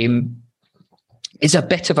this game is a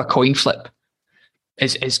bit of a coin flip,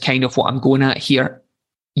 is kind of what I'm going at here.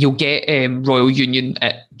 You'll get Royal Union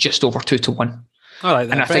at just over 2-1. I like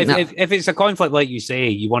that. And I think if it's a coin flip, like you say,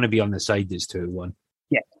 you want to be on the side that's 2-1.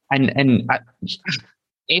 Yeah, and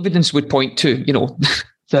evidence would point to,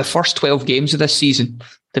 the first 12 games of this season,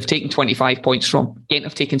 they've taken 25 points from. Ghent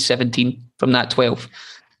have taken 17 from that 12.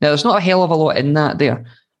 Now, there's not a hell of a lot in that there,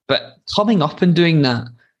 but coming up and doing that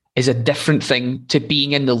is a different thing to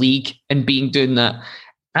being in the league and doing that.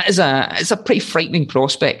 It's a pretty frightening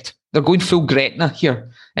prospect. They're going full Gretna here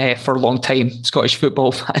for a long time, Scottish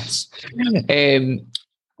football fans. I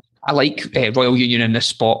like Royal Union in this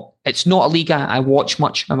spot. It's not a league I watch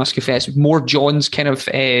much, I must confess. More John's kind of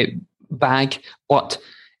bag. But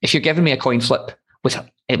if you're giving me a coin flip with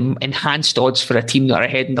enhanced odds for a team that are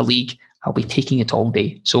ahead in the league, I'll be taking it all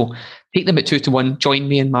day. So take them at 2-1. Join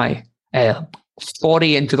me in my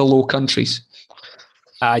foray into the Low Countries.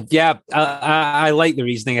 I like the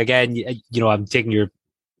reasoning. Again, I'm taking your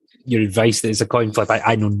advice that it's a coin flip.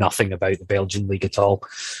 I know nothing about the Belgian league at all,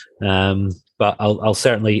 but I'll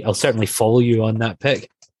certainly follow you on that pick.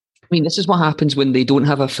 I mean, this is what happens when they don't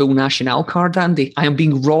have a full national card, Andy. I am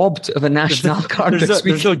being robbed of a national card this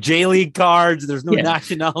week. There's no J League cards. There's no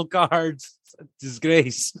national cards.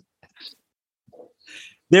 Disgrace.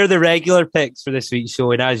 They're the regular picks for this week's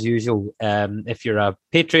show. And as usual, if you're a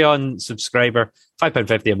Patreon subscriber,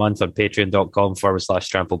 £5.50 a month on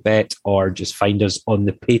patreon.com/TrampleBet, or just find us on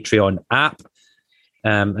the Patreon app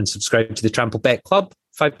and subscribe to the Trample Bet Club,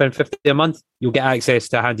 £5.50 a month. You'll get access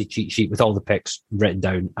to a handy cheat sheet with all the picks written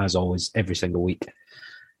down, as always, every single week.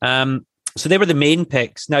 So they were the main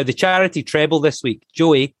picks. Now, the charity treble this week,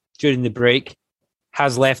 Joey, during the break,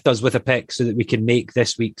 has left us with a pick so that we can make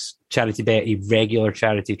this week's charity bet a regular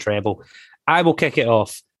charity treble. I will kick it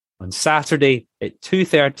off on Saturday at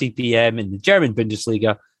 2:30 p.m. in the German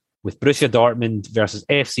Bundesliga with Borussia Dortmund versus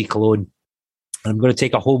FC Cologne. I'm going to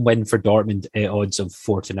take a home win for Dortmund at odds of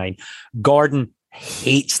 4-9. Gordon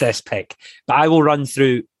hates this pick, but I will run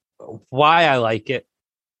through why I like it,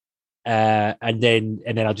 and then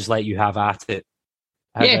I'll just let you have at it.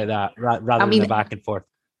 How about that? Rather than the back and forth.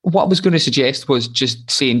 What I was going to suggest was just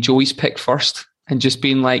saying Joey's pick first and just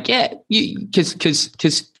being like, because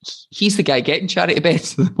he's the guy getting charity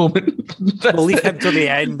bets at the moment. We'll leave him to the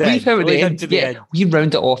end. Leave him to the end. We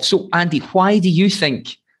round it off. So, Andy, why do you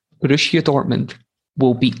think Borussia Dortmund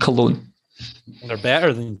will beat Cologne? They're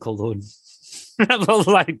better than Cologne.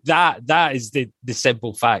 Like that is the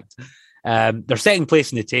simple fact. They're second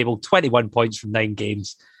place in the table, 21 points from 9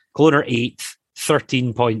 games. Cologne are 8th,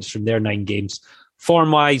 13 points from their 9 games.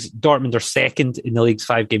 Form-wise, Dortmund are second in the league's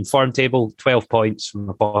 5-game form table, 12 points from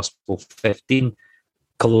a possible 15.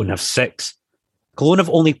 Cologne have 6. Cologne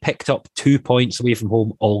have only picked up 2 points away from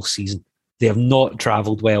home all season. They have not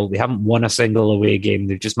travelled well. They haven't won a single away game.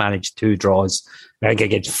 They've just managed 2 draws, I think,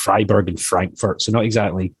 against Freiburg and Frankfurt, so not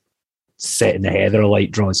exactly set in the heather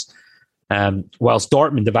light draws. Whilst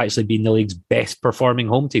Dortmund have actually been the league's best performing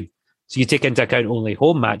home team. So you take into account only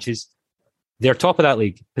home matches, they're top of that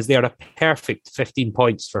league because they are a perfect 15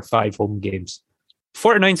 points for 5 home games.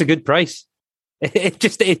 49 is a good price. I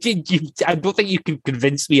don't think you can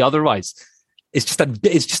convince me otherwise. It's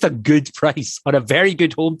just a good price on a very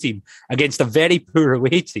good home team against a very poor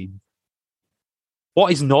away team.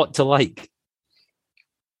 What is not to like?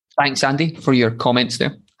 Thanks, Andy, for your comments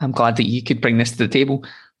there. I'm glad that you could bring this to the table.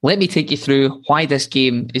 Let me take you through why this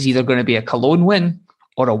game is either going to be a Cologne win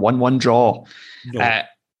or a 1-1 draw. No.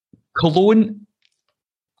 Cologne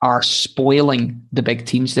are spoiling the big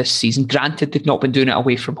teams this season. Granted, they've not been doing it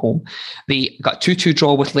away from home. They got a 2-2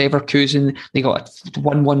 draw with Leverkusen. They got a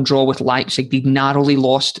 1-1 draw with Leipzig. They narrowly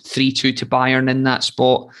lost 3-2 to Bayern in that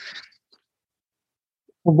spot.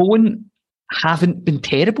 Cologne haven't been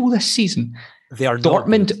terrible this season. They are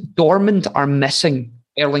Dortmund are missing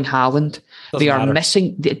Erling Haaland.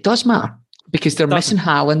 Missing. It does matter because they're missing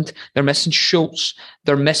Haaland. They're missing Schultz.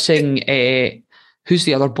 They're missing. Who's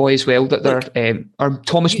the other boy as well? That they're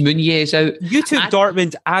Thomas Meunier is out. You took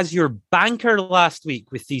Dortmund as your banker last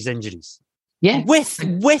week with these injuries. Yeah,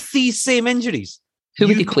 with these same injuries. Who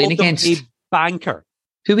were they playing against? A banker.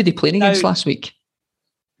 Who were they playing against last week?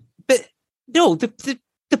 But no, the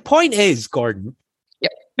point is, Gordon. Yeah,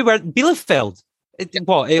 who were Bielefeld? And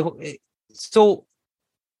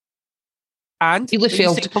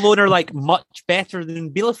Bielefeld, Cologne are like much better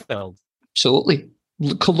than Bielefeld. Absolutely.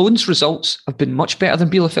 Cologne's results have been much better than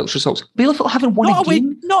Bielefeld's results. Bielefeld haven't won a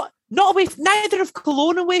game. Not away. Neither have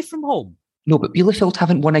Cologne away from home. No, but Bielefeld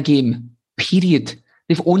haven't won a game. Period.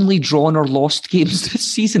 They've only drawn or lost games this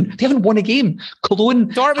season. They haven't won a game.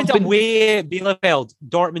 Dortmund away at Bielefeld.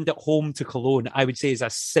 Dortmund at home to Cologne, I would say, is a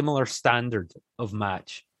similar standard of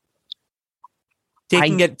match.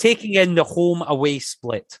 Taking in the home away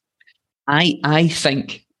split. I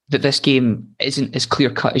think that this game isn't as clear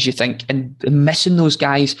cut as you think, and missing those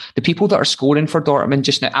guys, the people that are scoring for Dortmund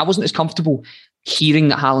just now. I wasn't as comfortable hearing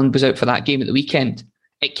that Haaland was out for that game at the weekend.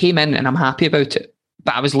 It came in, and I'm happy about it.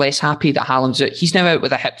 But I was less happy that Haaland's out. He's now out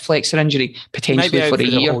with a hip flexor injury, potentially for a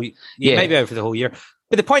year. Maybe out for the whole year.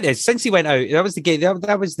 But the point is, since he went out, that was the game.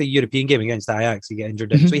 That was the European game against Ajax. He got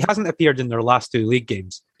injured in, so he hasn't appeared in their last 2 league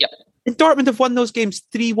games. Yep. And Dortmund have won those games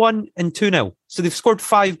 3-1 and 2-0. So they've scored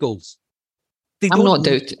 5 goals. I'm not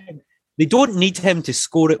doubting. They don't need him to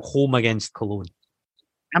score at home against Cologne.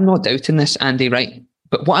 I'm not doubting this, Andy. Right,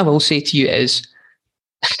 but what I will say to you is,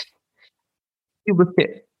 you look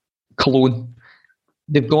at Cologne.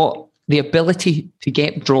 They've got the ability to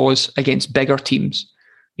get draws against bigger teams.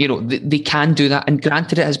 You know, they can do that. And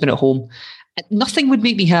granted, it has been at home. Nothing would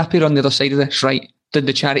make me happier on the other side of this, right, than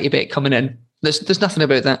the charity bet coming in. There's nothing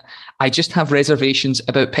about that. I just have reservations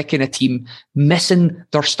about picking a team missing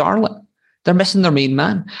their starlet. They're missing their main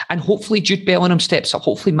man. And hopefully Jude Bellingham steps up.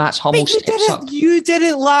 Hopefully Mats Hummels steps up. You did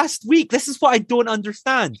it last week. This is what I don't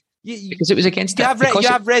understand. Because it was against you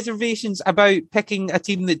have reservations about picking a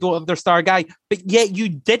team that don't have their star guy, but yet you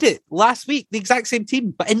did it last week, the exact same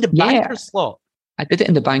team, but in the banker slot. I did it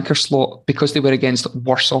in the banker slot because they were against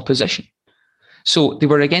worse opposition. So they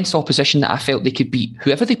were against opposition that I felt they could beat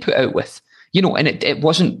whoever they put out with. You know, and it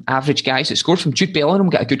wasn't average guys that scored from. Jude Bellingham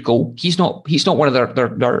got a good goal. He's not one of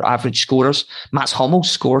their average scorers. Mats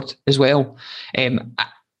Hummels scored as well. I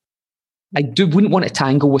wouldn't want to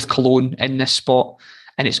tangle with Cologne in this spot.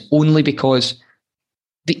 And it's only because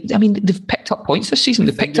they've picked up points this season.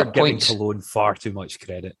 They've picked up points. Cologne far too much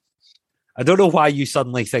credit. I don't know why you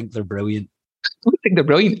suddenly think they're brilliant. I don't think they're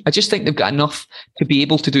brilliant. I just think they've got enough to be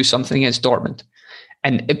able to do something against Dortmund.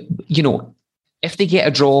 And if they get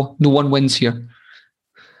a draw, no one wins here.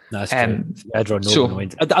 That's true. A draw, no one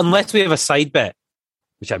wins. Unless we have a side bet,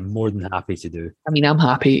 which I'm more than happy to do. I mean, I'm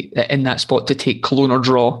happy in that spot to take Cologne or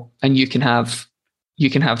draw, and you can have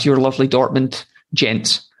your lovely Dortmund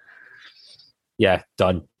gents. Yeah,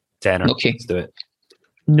 done. Tenner. Okay. Let's do it.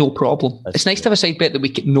 No problem. It's nice to have a side bet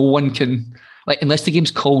that no one can, like, unless the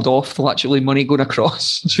game's called off, there'll actually money going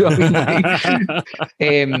across. Do you know what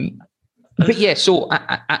I mean? But yeah, so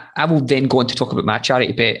I will then go on to talk about my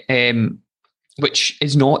charity bet, which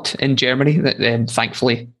is not in Germany,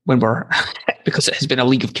 thankfully, because it has been a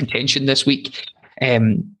league of contention this week.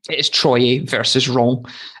 It is Troyes versus Rouen.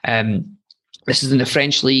 This is in the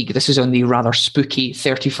French league. This is on the rather spooky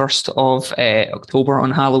 31st of October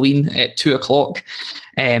on Halloween at 2:00.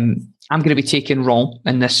 I'm going to be taking Rouen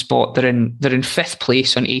in this spot. They're in 5th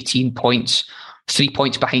place on 18 points, 3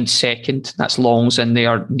 points behind second. That's Lens, and they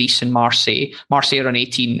are Nice and Marseille. Marseille are on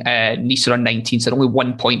 18, Nice are on 19, so they're only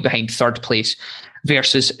 1 point behind 3rd place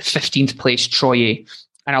versus 15th place Troyes.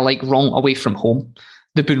 And I like Rouen away from home.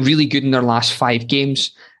 They've been really good in their last 5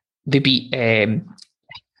 games. They've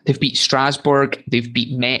beat Strasbourg, they've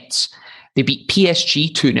beat Metz, they beat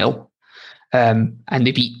PSG 2-0. And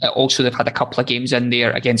they've had a couple of games in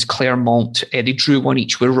there against Clermont. They drew 1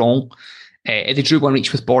 each with Rouen. They drew 1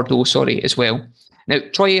 each with Bordeaux, as well. Now,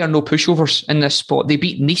 Troyes are no pushovers in this spot. They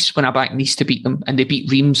beat Nice when I backed Nice to beat them, and they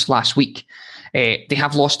beat Reims last week. They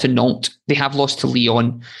have lost to Nantes, they have lost to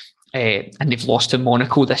Lyon, and they've lost to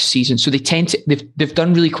Monaco this season. So they've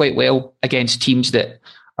done really quite well against teams that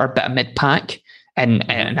are a bit of mid-pack. And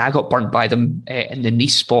I got burnt by them in the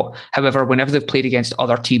Nice spot. However, whenever they've played against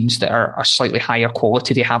other teams that are slightly higher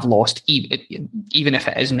quality, they have lost, even if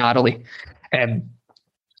it is narrowly. I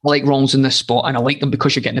like Reims in this spot, and I like them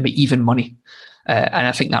because you're getting them at even money. And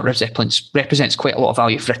I think that represents quite a lot of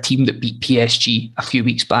value for a team that beat PSG a few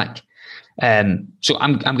weeks back. So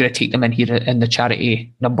I'm going to take them in here in the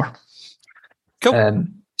charity number. Cool.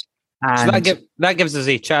 So that gives us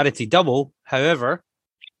a charity double. However...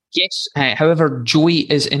 Yes. However,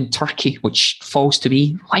 Joey is in Turkey, which falls to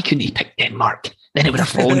me. Why couldn't he pick Denmark? Then it would have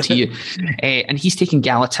fallen to you. And he's taking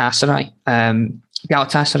Galatasaray.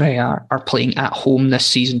 Galatasaray are playing at home this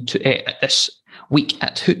season, this week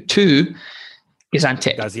at 2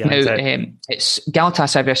 Gaziantep. Now, it's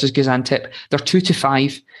Galatasaray versus Gaziantep. They're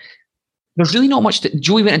 2-5. There's really not much.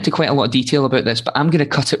 Joey went into quite a lot of detail about this, but I'm going to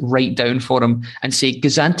cut it right down for him and say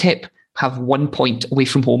Gaziantep have 1 point away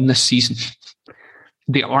from home this season.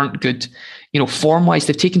 They aren't good. Form-wise,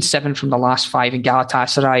 they've taken 7 from the last 5, and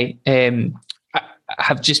Galatasaray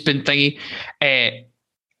have just been thingy.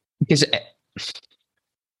 Because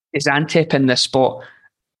Gaziantep in this spot,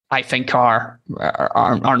 I think,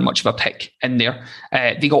 aren't much of a pick in there.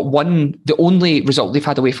 They got 1. The only result they've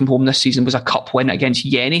had away from home this season was a cup win against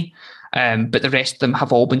Yeni. but the rest of them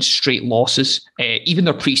have all been straight losses. Even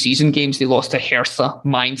their pre-season games, they lost to Hertha,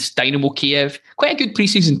 Mainz, Dynamo Kiev. Quite a good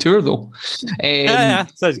pre-season tour, though.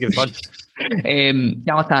 Sounds good fun.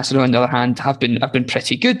 Galatasaray, on the other hand, have been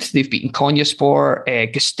pretty good. They've beaten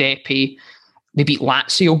Konyaspor, Giuseppe. They beat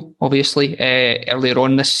Lazio, obviously, earlier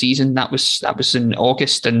on this season. That was in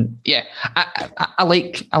August, and yeah, I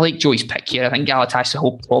like Joey's pick here. I think Galatasaray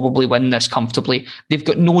will probably win this comfortably. They've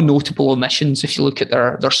got no notable omissions if you look at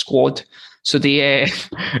their squad, so they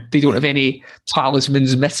don't have any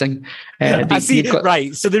talismans missing. I see.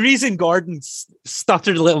 Right. So the reason Gordon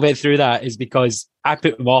stuttered a little bit through that is because I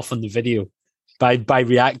put him off on the video by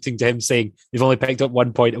reacting to him saying they've only picked up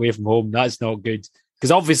 1 point away from home. That's not good,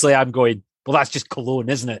 because obviously I'm going, well, that's just Cologne,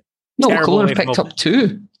 isn't it? No, Cologne have picked up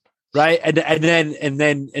 2. Right, and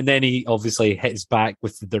then he obviously hits back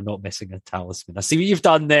with they're not missing a talisman. I see what you've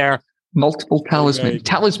done there. Multiple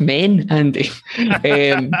talisman, and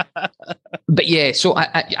but yeah. So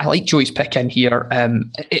I like Joey's pick in here.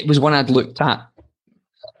 It was one I'd looked at,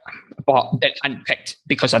 but and picked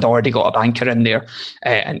because I'd already got a banker in there,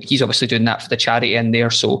 and he's obviously doing that for the charity in there.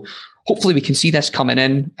 So hopefully we can see this coming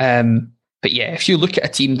in. But yeah, if you look at a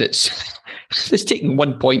team that's taken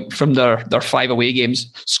 1 point from their 5 away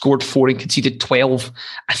games, scored 4 and conceded 12,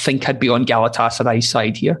 I think I'd be on Galatasaray's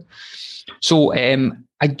side here. So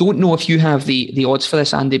I don't know if you have the odds for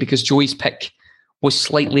this, Andy, because Joey's pick was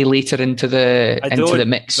slightly later into the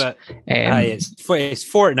mix. But, it's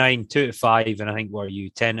 4-9, 2-5, and I think what are you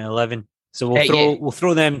 10-11? So we'll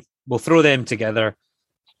throw them together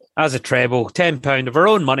as a treble, £10 of our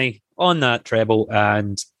own money on that treble,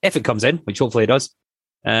 and if it comes in, which hopefully it does,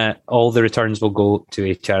 all the returns will go to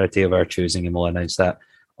a charity of our choosing, and we'll announce that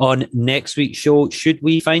on next week's show should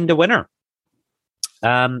we find a winner.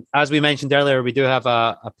 As we mentioned earlier, we do have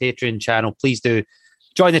a Patreon channel. Please do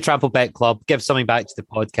join the Trample Bet Club, give something back to the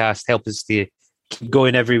podcast, help us to keep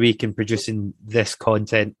going every week and producing this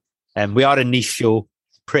content. We are a niche show,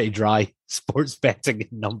 pretty dry sports betting in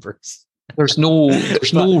numbers. There's no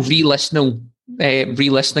re-listening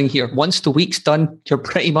here. Once the week's done, you're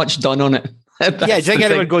pretty much done on it. Yeah, do you think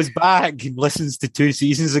anyone goes back and listens to 2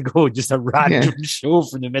 seasons ago, just a random show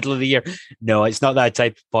from the middle of the year? No, it's not that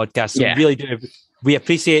type of podcast. So we really do. We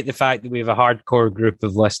appreciate the fact that we have a hardcore group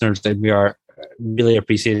of listeners, and we are really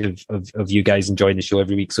appreciative of you guys enjoying the show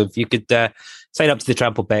every week. So if you could sign up to the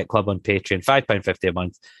Trample Bet Club on Patreon, £5.50 a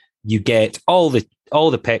month, you get all the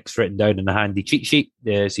picks written down in a handy cheat sheet,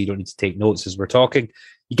 so you don't need to take notes as we're talking.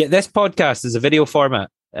 You get this podcast as a video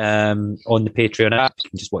format on the Patreon app.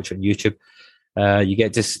 You can just watch it on YouTube. You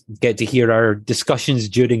get to hear our discussions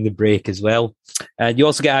during the break as well. And you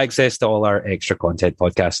also get access to all our extra content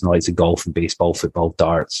podcasts and the likes of golf and baseball, football,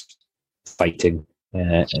 darts, fighting,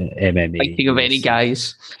 MMA. Fighting of any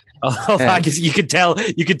guys. You could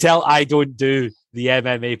tell I don't do the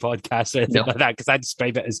MMA podcast or anything like that, because I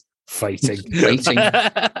describe it as fighting.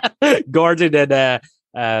 Gordon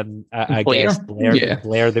and I guess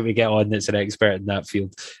Blair that we get on that's an expert in that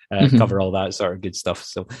field cover all that sort of good stuff.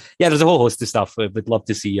 So yeah, there's a whole host of stuff we'd love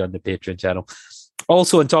to see you on the Patreon channel.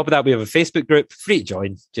 Also, on top of that, we have a Facebook group, free to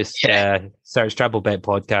join. Just search Trample Bet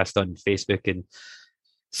Podcast on Facebook and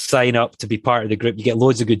sign up to be part of the group. You get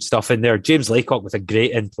loads of good stuff in there. James Laycock with a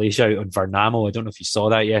great in-play shout on Vernamo. I don't know if you saw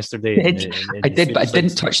that yesterday. I did, but I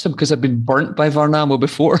didn't touch them because I've been burnt by Vernamo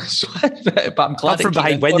before. So, but I'm glad from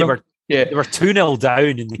behind when they were 2-0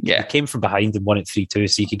 down, and they came from behind and won it 3-2.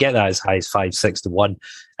 So you could get that as high as 5-6 to 1.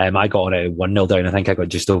 I got on it 1-0 down. I think I got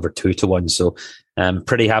just over 2 to 1. So I'm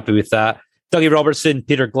pretty happy with that. Dougie Robertson,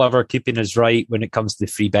 Peter Glover keeping us right when it comes to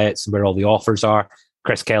the free bets and where all the offers are.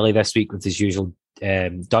 Chris Kelly this week with his usual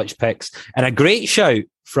Dutch picks, and a great shout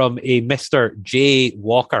from a Mr. Jay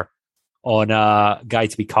Walker on a guy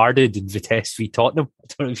to be carded in Vitesse v Tottenham. I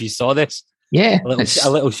don't know if you saw this. Yeah, a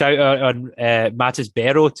little shout out on Matis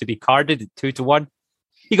Barrow to be carded at 2 to 1.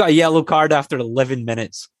 He got a yellow card after 11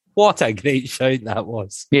 minutes. What a great shout that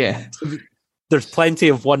was! Yeah, there's plenty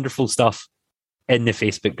of wonderful stuff in the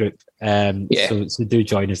Facebook group. So do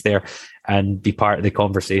join us there and be part of the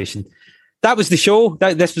conversation. That was the show.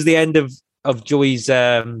 This was the end of Joey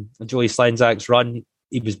Slenzak's run.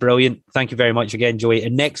 He was brilliant. Thank you very much again, Joey.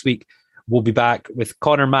 And next week we'll be back with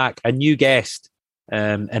Connor Mack, a new guest,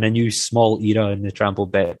 and a new small era in the Trample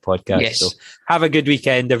Bet podcast. Yes. So have a good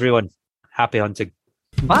weekend, everyone. Happy hunting.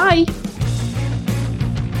 Bye.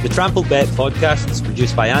 The Trample Bet podcast is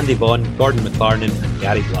produced by Andy Vaughan, Gordon McLarnon, and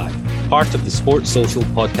Gary Black, part of the Sports Social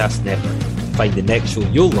Podcast Network. Find the next show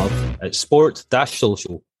you'll love at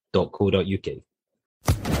sport-social.co.uk.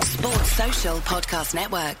 Sports Social Podcast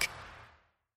Network.